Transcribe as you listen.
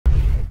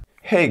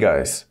Hey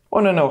guys,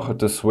 wanna know how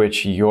to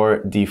switch your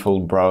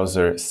default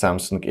browser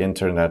Samsung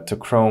Internet to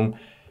Chrome?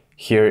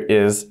 Here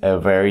is a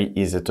very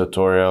easy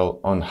tutorial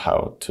on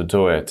how to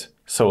do it.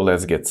 So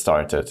let's get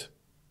started.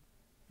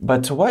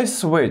 But why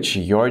switch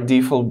your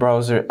default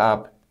browser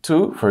app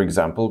to, for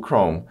example,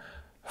 Chrome?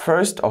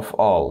 First of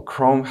all,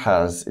 Chrome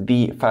has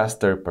the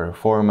faster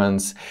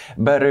performance,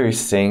 better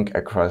sync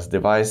across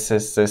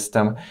devices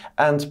system,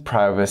 and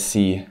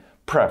privacy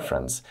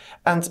preference,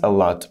 and a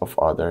lot of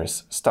other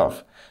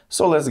stuff.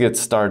 So let's get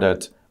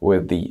started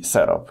with the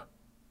setup.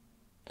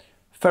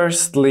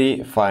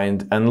 Firstly,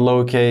 find and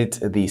locate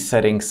the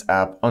Settings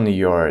app on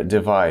your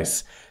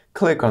device.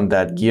 Click on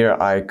that gear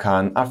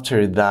icon.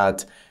 After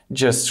that,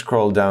 just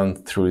scroll down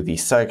through the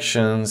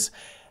sections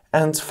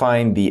and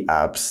find the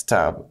Apps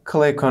tab.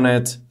 Click on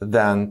it,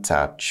 then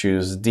tap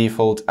Choose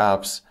Default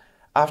Apps.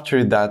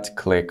 After that,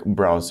 click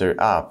Browser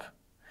App.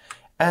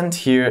 And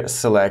here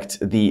select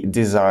the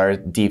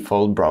desired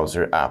default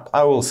browser app.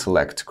 I will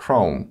select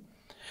Chrome.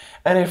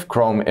 And if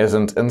Chrome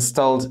isn't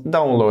installed,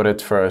 download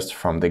it first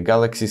from the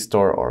Galaxy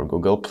Store or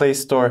Google Play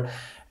Store,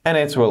 and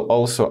it will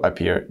also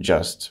appear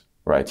just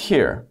right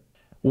here.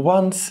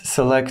 Once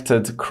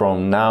selected,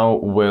 Chrome now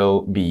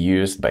will be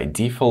used by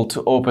default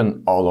to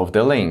open all of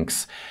the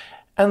links.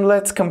 And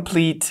let's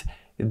complete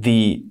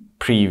the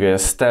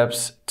previous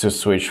steps to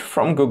switch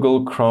from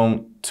Google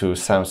Chrome to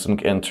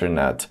Samsung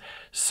Internet.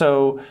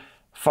 So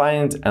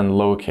find and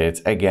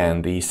locate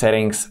again the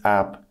Settings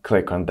app,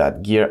 click on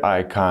that gear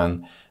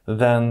icon,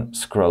 then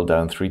scroll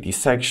down through the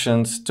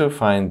sections to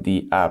find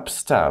the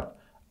Apps tab.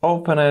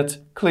 Open it,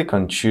 click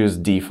on Choose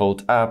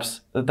Default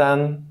Apps,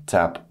 then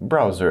tap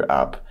Browser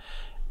App.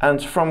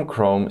 And from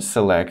Chrome,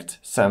 select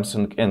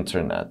Samsung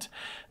Internet.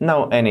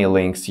 Now any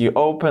links you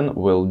open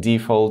will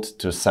default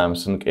to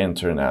Samsung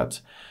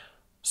Internet.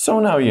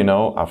 So now you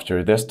know,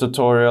 after this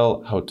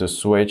tutorial, how to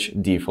switch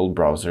default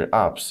browser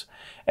apps.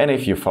 And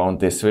if you found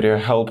this video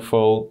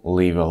helpful,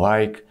 leave a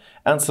like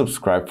and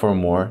subscribe for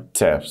more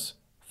tips.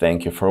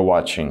 Thank you for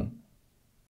watching.